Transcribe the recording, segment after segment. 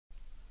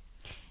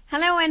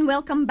Hello and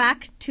welcome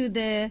back to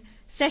the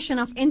session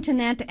of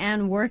Internet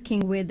and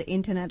working with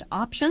Internet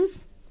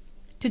options.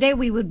 Today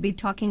we would be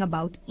talking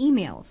about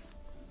emails.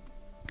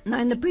 Now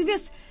in the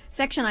previous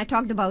section I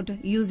talked about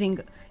using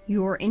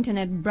your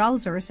Internet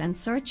browsers and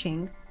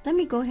searching. Let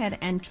me go ahead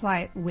and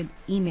try it with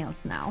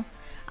emails now.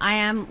 I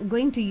am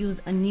going to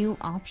use a new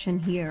option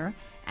here,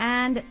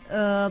 and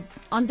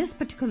on this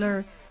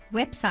particular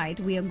website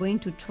we are going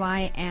to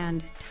try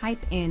and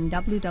type in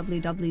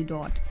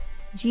www.gmail.com,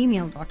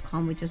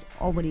 which is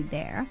already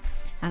there,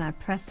 and I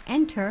press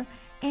enter,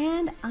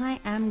 and I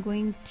am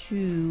going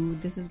to,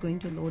 this is going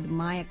to load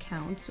my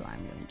account, so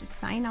I'm going to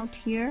sign out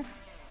here,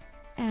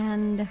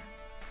 and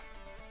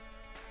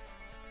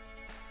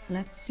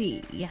let's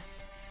see.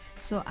 Yes,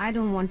 so I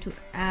don't want to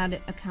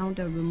add account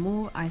or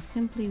remove. I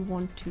simply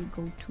want to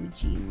go to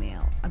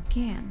Gmail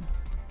again,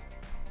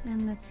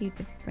 and let's see if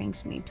it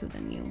brings me to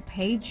the new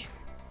page,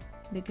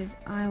 because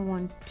I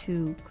want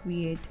to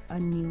create a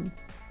new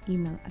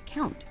email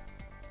account.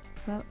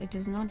 Well, it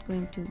is not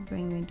going to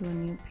bring me to a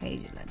new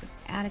page. Let us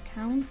add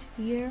account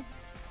here,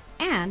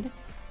 and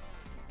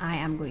I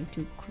am going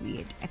to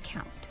create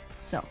account.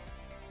 So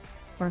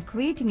for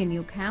creating a new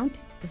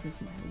account, this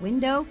is my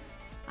window.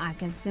 I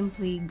can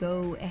simply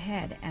go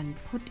ahead and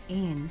put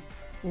in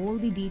all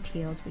the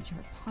details which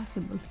are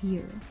possible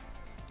here.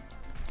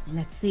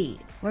 Let's see.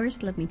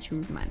 First, let me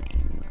choose my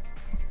name,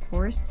 of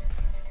course,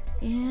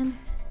 and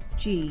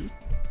G.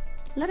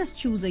 Let us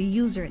choose a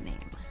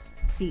username.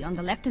 See, on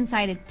the left hand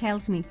side it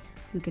tells me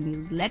you can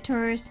use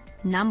letters,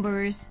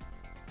 numbers,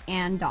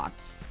 and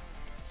dots.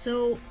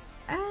 So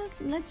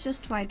let's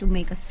just try to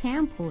make a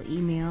sample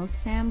email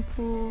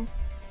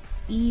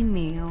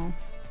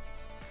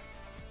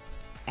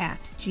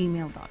at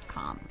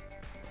gmail.com.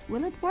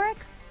 Will it work?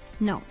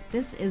 No,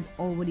 this is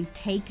already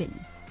taken.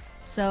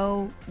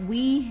 So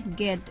we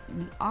get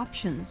the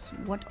options,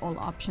 what all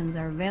options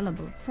are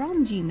available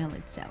from Gmail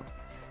itself.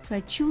 So I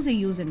choose a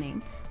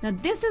username. Now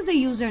this is the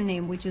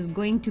username which is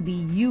going to be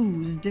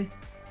used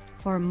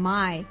for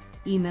my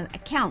email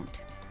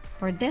account.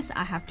 For this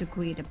I have to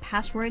create a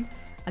password.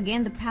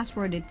 Again, the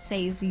password, it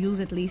says use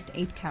at least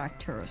 8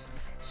 characters.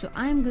 So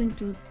I'm going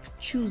to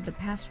choose the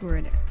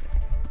password.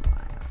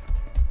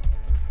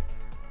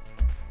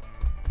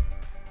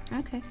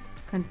 Okay,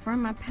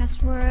 confirm my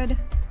password,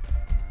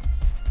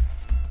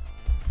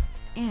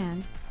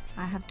 and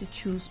I have to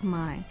choose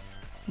my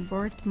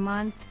birth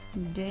month,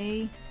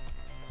 day,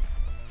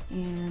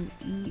 and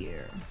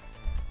year.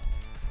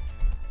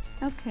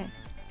 Okay,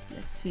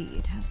 let's see,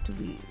 it has to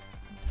be,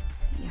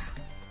 yeah,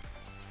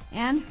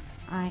 and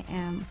I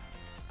am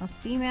a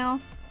female.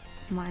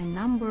 My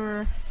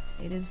number,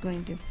 it is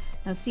going to,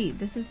 now see,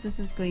 this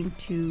is going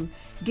to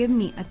give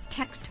me a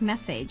text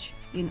message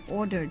in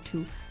order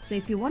to, so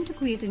if you want to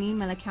create an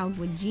email account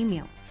with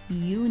Gmail,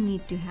 you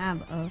need to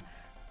have a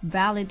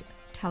valid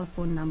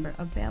telephone number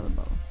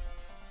available.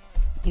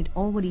 It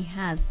already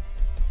has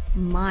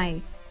my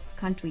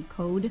country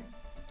code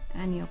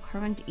and your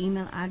current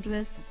email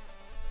address.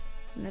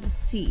 Let us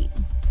see.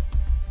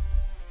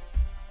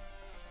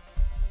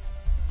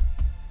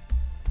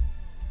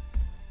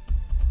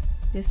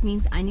 This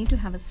means I need to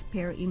have a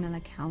spare email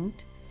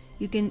account.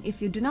 You can,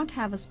 if you do not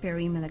have a spare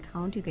email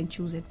account, you can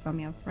choose it from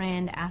your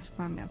friend, ask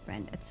from your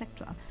friend,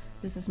 etc.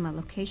 This is my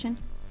location.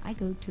 I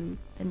go to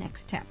the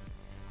next step.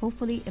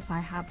 Hopefully, if I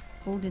have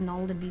filled in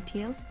all the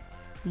details,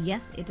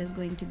 yes, it is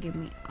going to give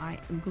me I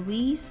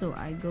agree. So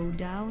I go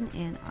down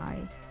and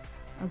I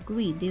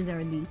agree. These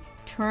are the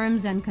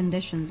terms and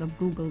conditions of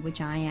Google,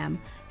 which I am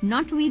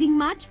not reading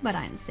much, but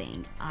I'm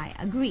saying I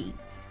agree.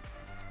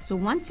 So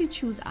once you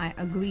choose I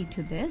agree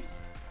to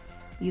this,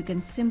 you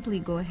can simply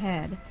go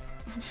ahead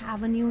and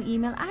have a new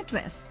email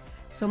address.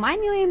 So my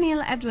new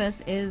email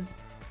address is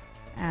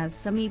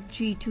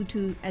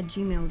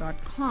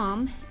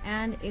sameepg22@gmail.com,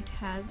 and it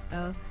has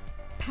a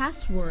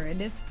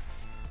password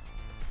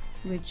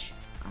which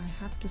I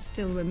have to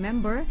still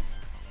remember.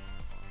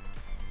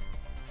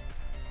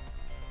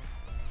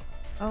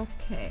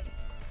 Okay,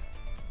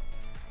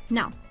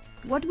 now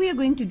what we are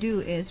going to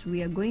do is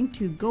we are going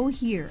to go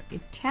here.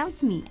 It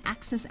tells me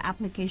access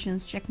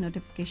applications, check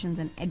notifications,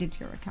 and edit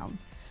your account.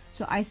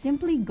 So I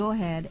simply go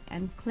ahead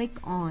and click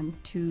on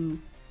to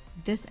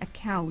this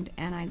account,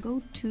 and I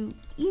go to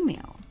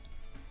email,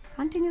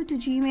 continue to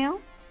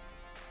Gmail.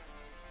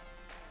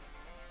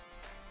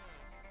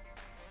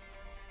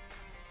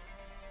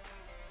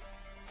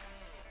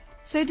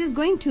 So it is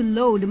going to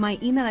load. My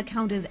email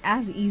account is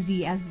as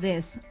easy as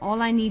this.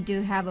 All I need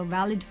to have a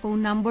valid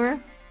phone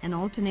number, an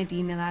alternate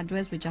email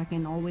address, which I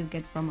can always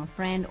get from a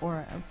friend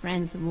or a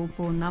friend's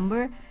phone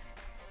number,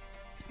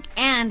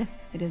 and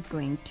it is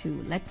going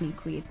to let me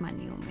create my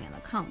new mail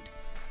account.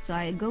 So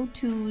I go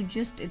to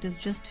it is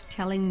just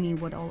telling me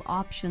what all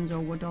options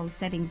or what all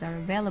settings are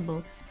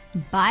available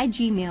by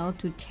Gmail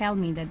to tell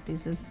me that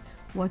this is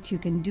what you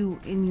can do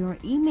in your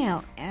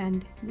email,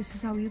 and this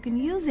is how you can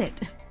use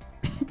it.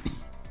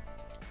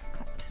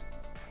 Cut.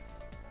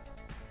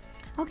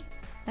 Okay,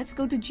 let's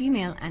go to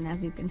Gmail, and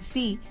as you can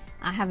see,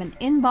 I have an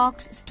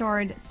inbox,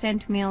 stored,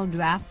 sent mail,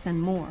 drafts, and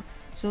more.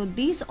 So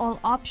these all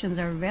options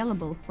are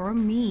available for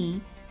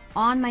me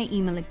on my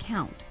email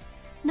account.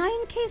 Now,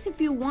 in case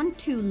if you want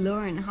to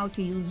learn how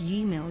to use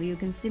Gmail, you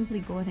can simply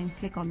go ahead and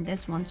click on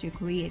this once you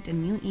create a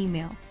new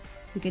email.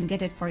 You can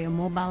get it for your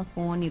mobile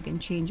phone, you can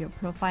change your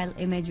profile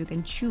image, you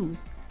can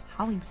choose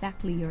how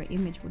exactly your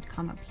image would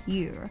come up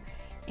here.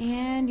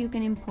 And you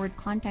can import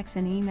contacts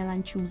and email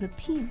and choose a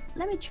theme.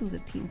 Let me choose a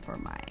theme for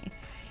my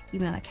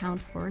email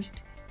account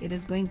first. It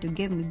is going to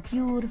give me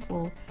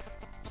beautiful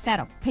set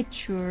of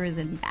pictures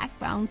and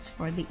backgrounds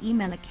for the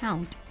email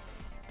account.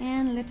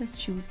 And let us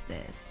choose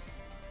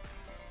this.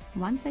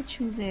 Once I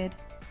choose it,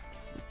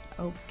 it's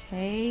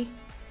okay.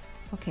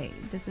 Okay,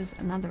 this is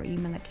another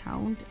email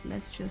account.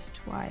 Let's just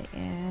try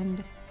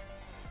and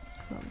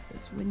close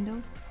this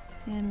window.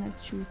 And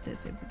let's choose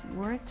this if it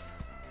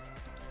works.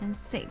 And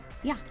save.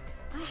 Yeah,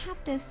 I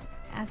have this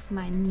as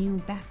my new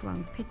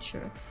background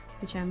picture,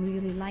 which I'm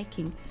really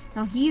liking.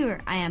 Now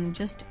here I am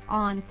just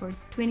on for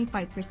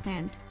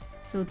 25%.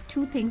 So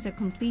 2 things are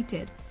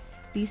completed.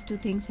 These 2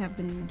 things have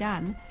been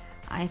done.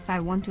 If I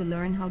want to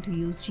learn how to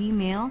use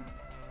Gmail,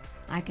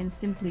 I can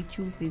simply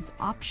choose these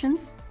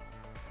options.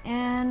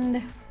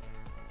 And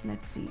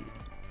let's see.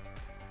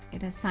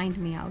 It has signed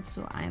me out,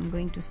 so I am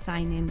going to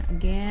sign in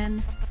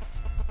again.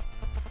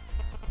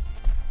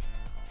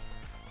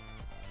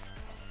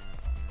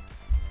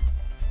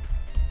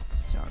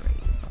 Sorry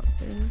about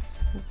this.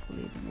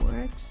 Hopefully it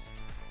works.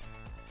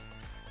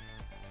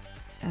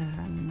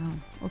 No.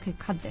 Okay,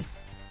 cut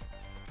this.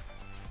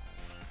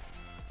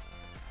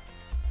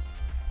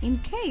 In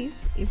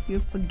case if you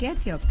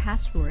forget your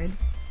password,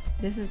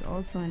 this is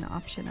also an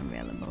option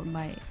available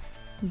by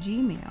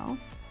Gmail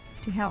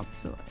to help.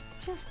 So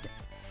just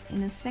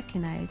in a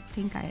second, I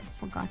think I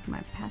forgot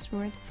my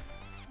password.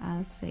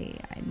 I'll say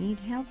I need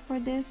help for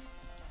this.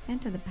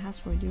 Enter the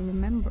password you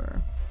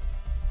remember.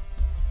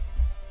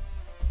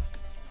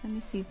 Let me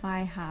see if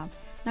I have.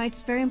 Now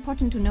it's very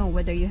important to know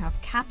whether you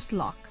have caps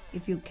lock.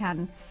 If you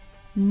can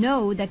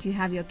know that you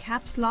have your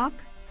caps lock.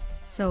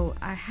 So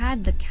I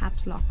had the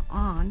caps lock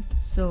on,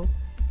 so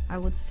I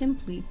would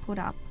simply put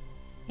up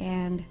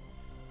and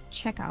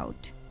check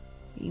out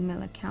the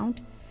email account.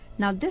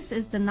 Now this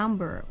is the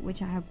number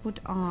which I have put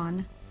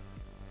on,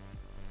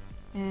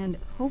 and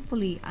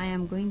hopefully I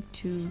am going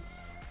to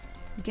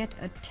get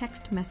a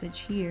text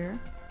message here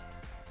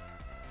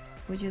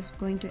which is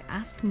going to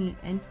ask me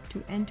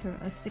to enter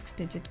a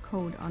 6-digit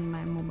code on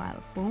my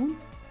mobile phone.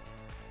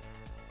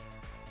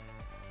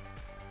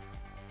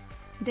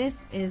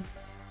 This is,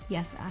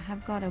 yes, I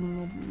have got a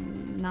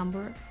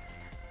number.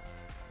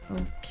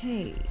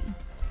 Okay,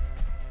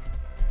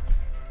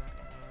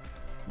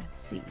 let's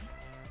see.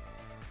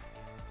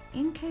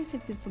 In case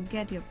if you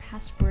forget your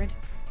password,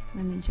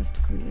 let me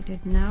just create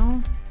it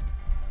now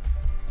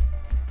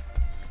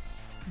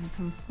and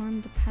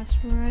confirm the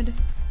password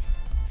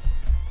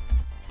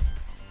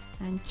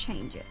and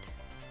change it.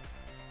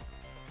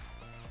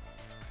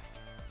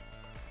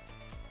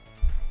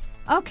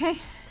 Okay,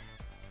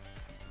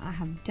 I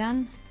have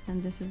done,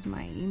 and this is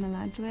my email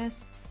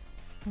address.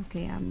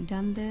 Okay, I'm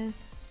done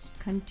this.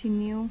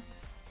 Continue,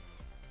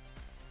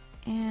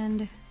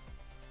 and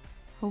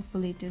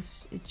hopefully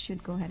it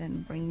should go ahead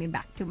and bring me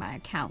back to my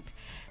account.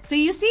 So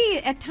you see,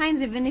 at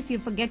times even if you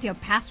forget your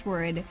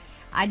password,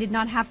 I did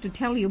not have to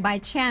tell you. By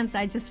chance,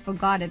 I just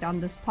forgot it on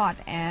the spot,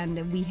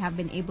 and we have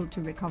been able to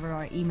recover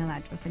our email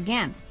address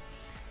again.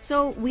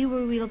 So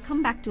we'll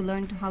come back to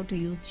learn how to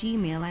use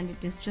Gmail, and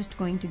it is just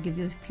going to give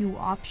you a few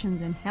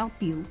options and help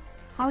you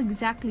how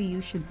exactly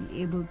you should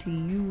be able to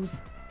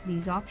use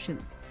these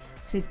options.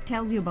 So it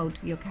tells you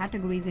about your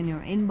categories in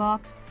your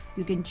inbox.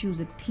 You can choose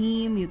a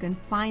theme. You can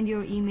find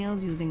your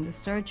emails using the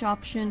search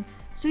option.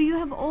 So you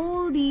have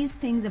all these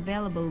things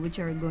available which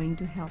are going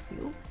to help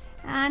you.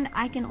 And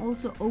I can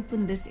also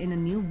open this in a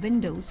new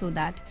window so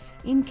that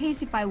in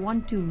case if I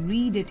want to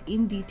read it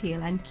in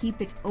detail and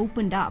keep it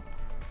opened up,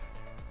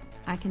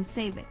 I can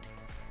save it.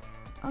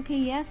 Okay,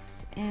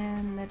 yes,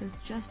 and let us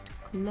just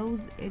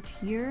close it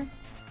here.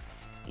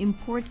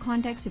 Import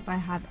contacts if I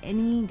have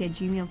any, get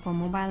Gmail for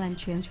mobile, and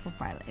change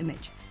profile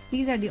image.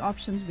 These are the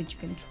options which you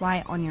can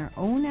try on your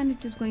own, and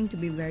it is going to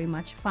be very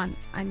much fun,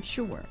 I'm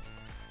sure.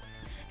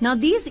 Now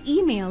these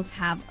emails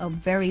have a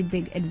very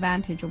big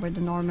advantage over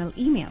the normal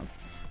emails.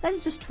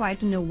 Let's just try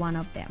to know one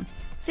of them.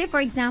 Say for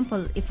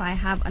example, if I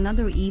have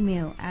another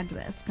email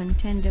address,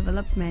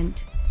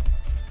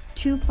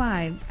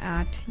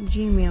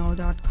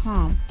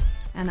 contentdevelopment25@gmail.com,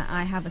 and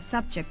I have a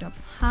subject of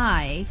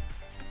hi,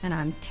 and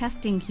I'm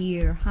testing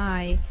here.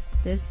 Hi,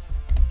 this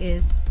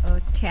is a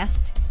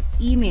test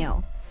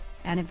email.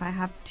 And if I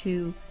have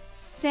to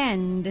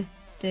send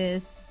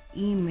this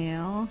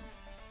email,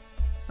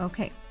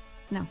 okay,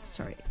 no,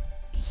 sorry,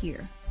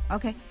 here,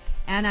 okay,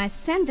 and I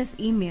send this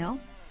email.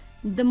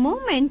 The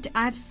moment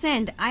I've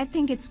sent, I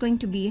think it's going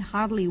to be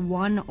hardly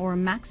 1 or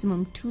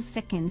maximum 2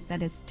 seconds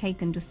that it's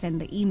taken to send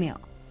the email.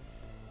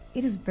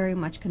 It is very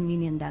much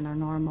convenient than a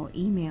normal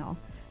email,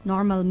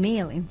 normal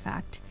mail in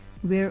fact,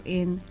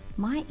 wherein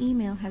my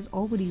email has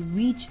already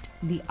reached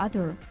the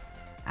other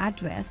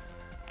address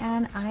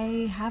and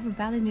I have a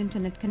valid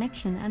internet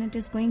connection, and it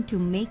is going to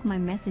make my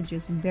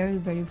messages very,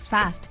 very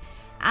fast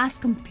as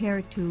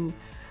compared to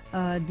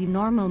the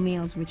normal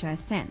mails which I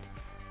send.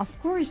 Of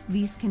course,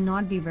 these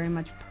cannot be very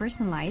much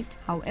personalized.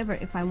 However,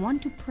 if I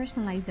want to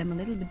personalize them a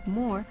little bit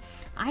more,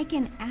 I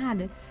can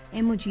add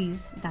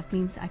emojis. That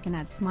means I can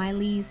add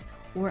smileys,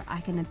 or I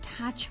can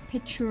attach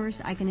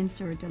pictures, I can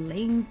insert a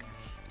link,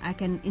 I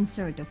can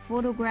insert a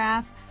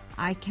photograph,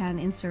 I can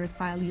insert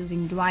file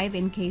using Drive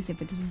in case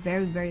if it is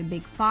very, very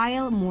big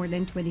file, more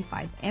than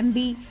 25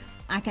 MB.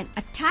 I can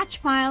attach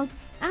files,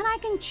 and I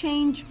can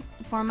change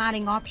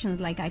formatting options,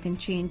 like I can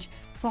change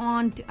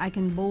font, I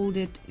can bold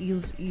it,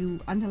 you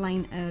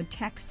underline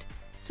text.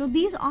 So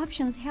these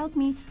options help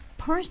me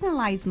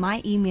personalize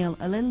my email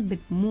a little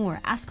bit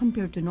more as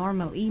compared to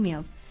normal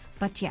emails.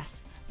 But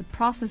yes, the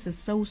process is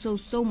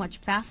so much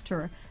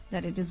faster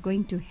that it is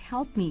going to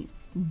help me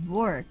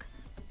work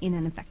in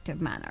an effective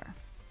manner.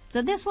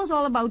 So this was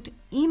all about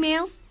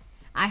emails.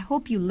 I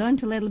hope you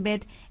learned a little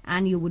bit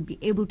and you would be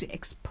able to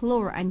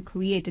explore and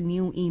create a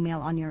new email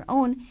on your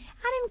own.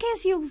 And in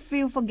case you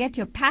forget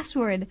your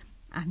password,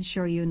 I'm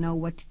sure you know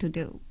what to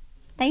do.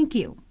 Thank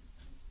you.